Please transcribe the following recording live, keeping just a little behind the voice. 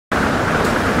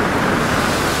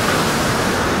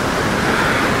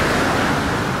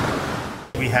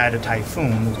had a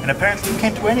typhoon, and apparently you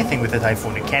can't do anything with a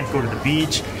typhoon. You can't go to the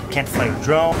beach, can't fly a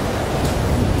drone.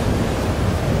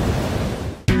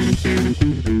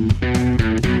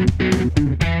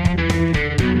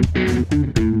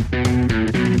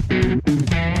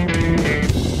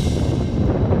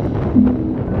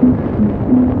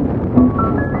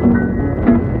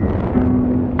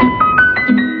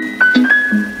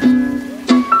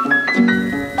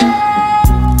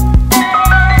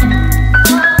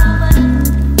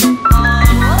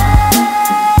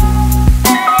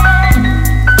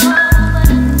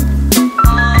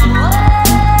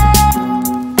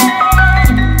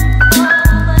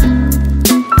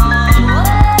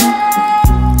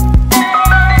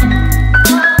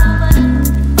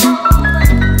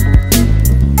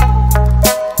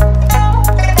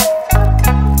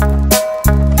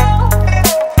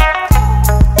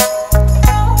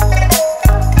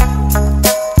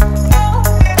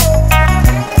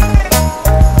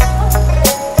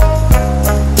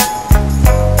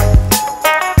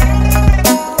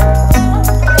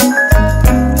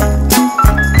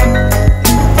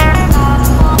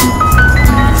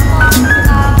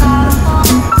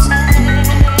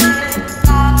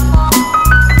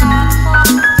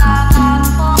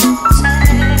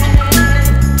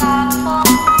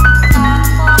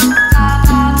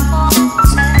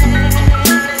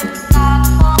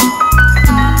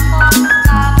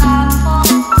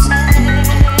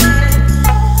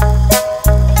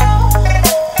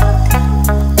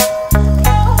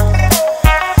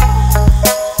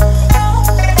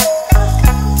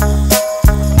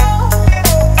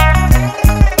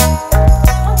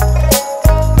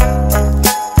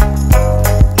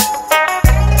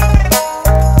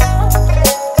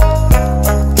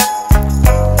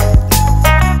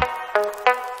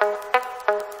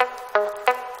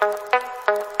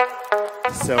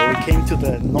 So we came to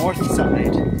the north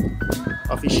side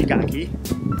of Ishigaki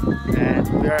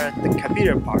and we are at the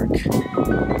Kabira Park.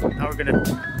 Now we're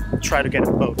gonna try to get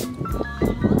a boat,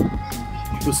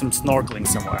 do some snorkeling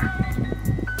somewhere.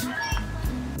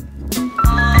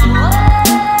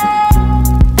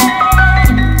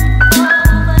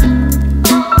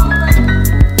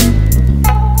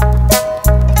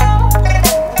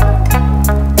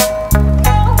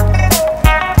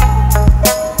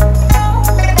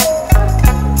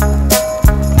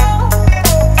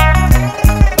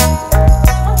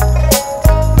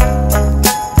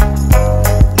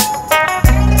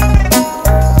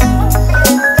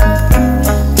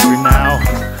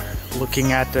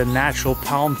 Looking at the natural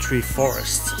palm tree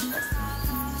forest.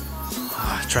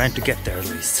 Trying to get there at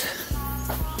least.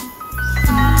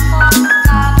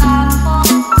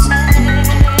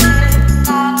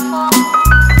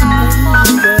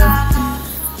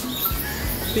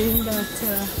 Being that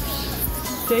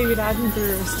David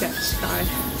Attenborough sketch guy,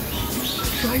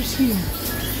 right here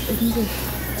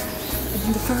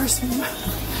in the first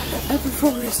ever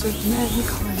forest of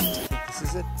mankind. This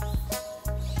is it.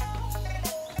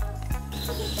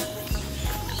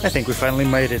 I think we finally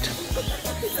made it.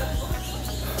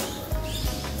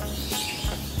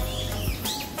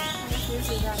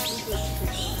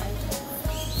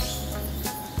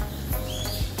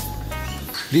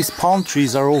 These palm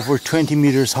trees are over 20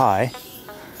 meters high,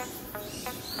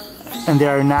 and they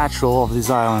are natural of these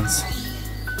islands.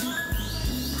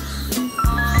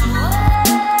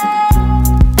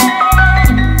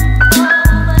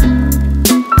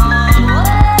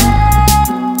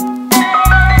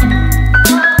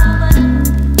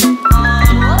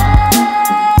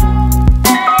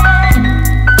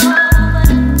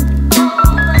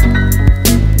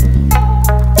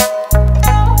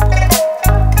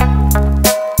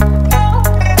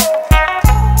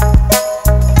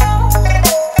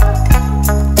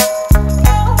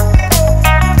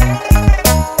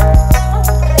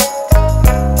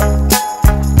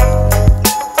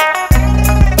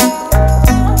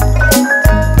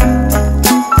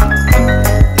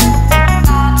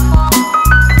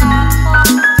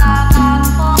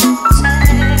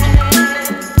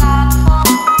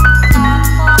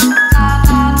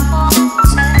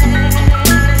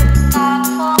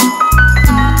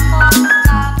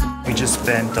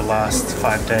 Spent the last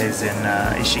 5 days in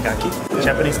Ishigaki.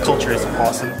 Japanese culture is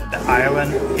awesome. The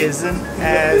island isn't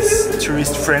as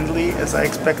tourist friendly as I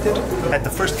expected. At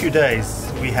the first few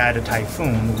days we had a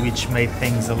typhoon, which made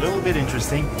things a little bit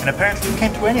interesting, and apparently you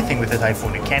can't do anything with a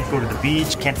typhoon. You can't go to the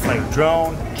beach, can't fly a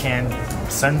drone, can't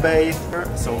sunbathe.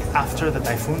 So after the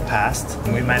typhoon passed,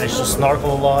 we managed to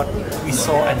snorkel a lot. We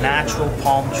saw a natural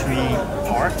palm tree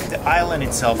park. The island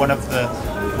itself, one of the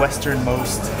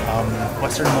westernmost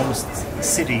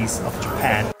cities of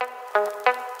Japan.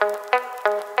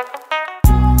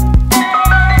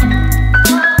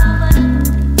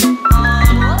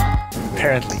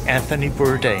 Apparently, Anthony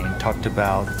Bourdain talked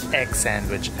about egg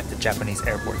sandwich at the Japanese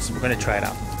airports. We're gonna try it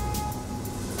out.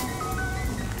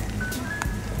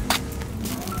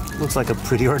 Looks like a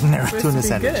pretty ordinary tuna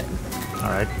sandwich. Good.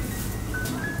 Alright.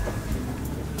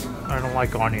 I don't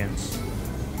like onions.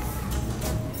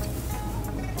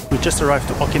 We just arrived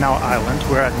to Okinawa Island.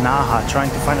 We're at Naha trying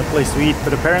to find a place to eat,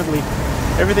 but apparently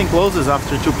everything closes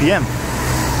after 2 p.m.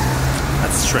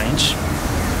 That's strange.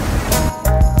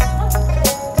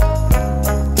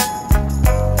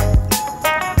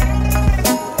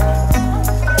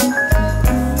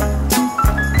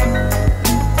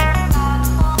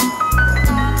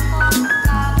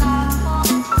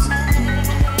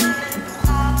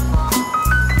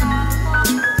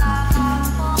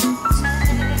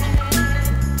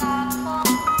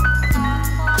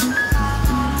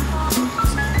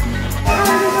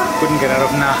 Couldn't get out of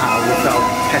Naha without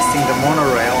testing the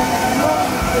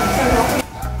monorail.